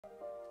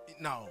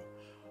Now,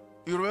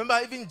 you remember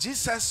even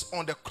Jesus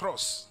on the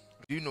cross.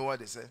 Do you know what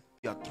they said?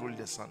 You are truly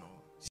the Son of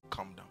God.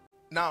 Calm down.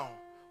 Now,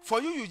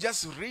 for you, you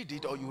just read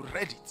it or you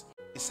read it.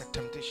 It's a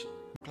temptation.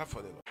 Clap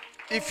for the Lord.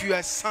 If you are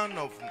a son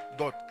of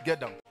God,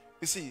 get down.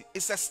 You see,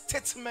 it's a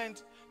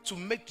statement to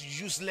make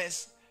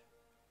useless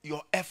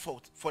your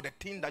effort for the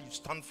thing that you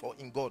stand for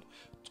in God.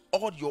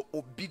 All your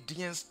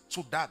obedience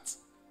to that.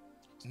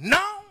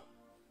 Now,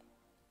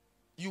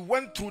 you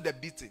went through the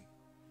beating.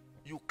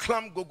 You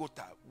climbed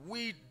Golgotha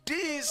with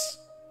this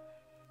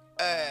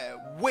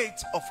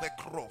weight of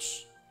a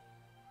cross.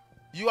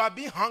 You are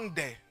being hung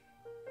there.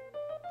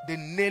 They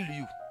nail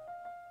you.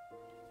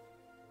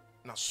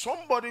 Now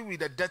somebody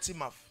with a dirty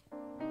mouth,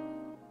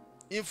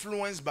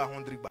 influenced by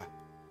 100 bar,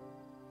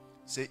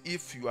 say,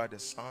 if you are the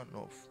Son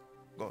of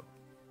God,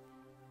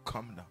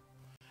 come down.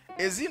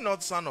 Is he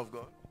not Son of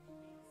God?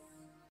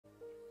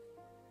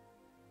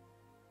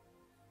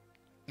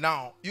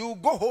 Now you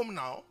go home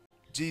now.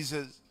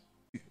 Jesus,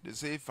 they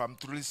say, if I'm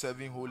truly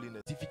serving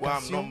holiness, why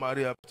I'm not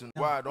married up to,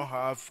 why I don't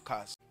have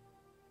cars.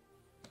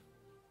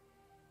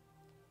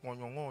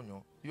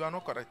 You are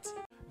not correct.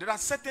 There are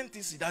certain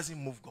things it doesn't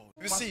move God.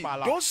 You see,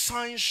 those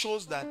signs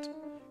shows that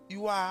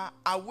you are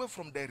away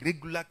from the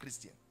regular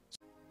Christian.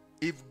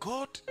 If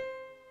God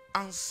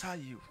answer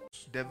you,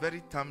 the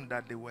very time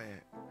that they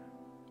were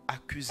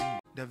accusing you,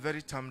 the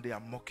very time they are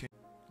mocking,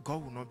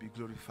 God will not be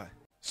glorified.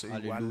 So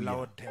you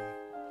allow them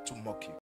to mock you.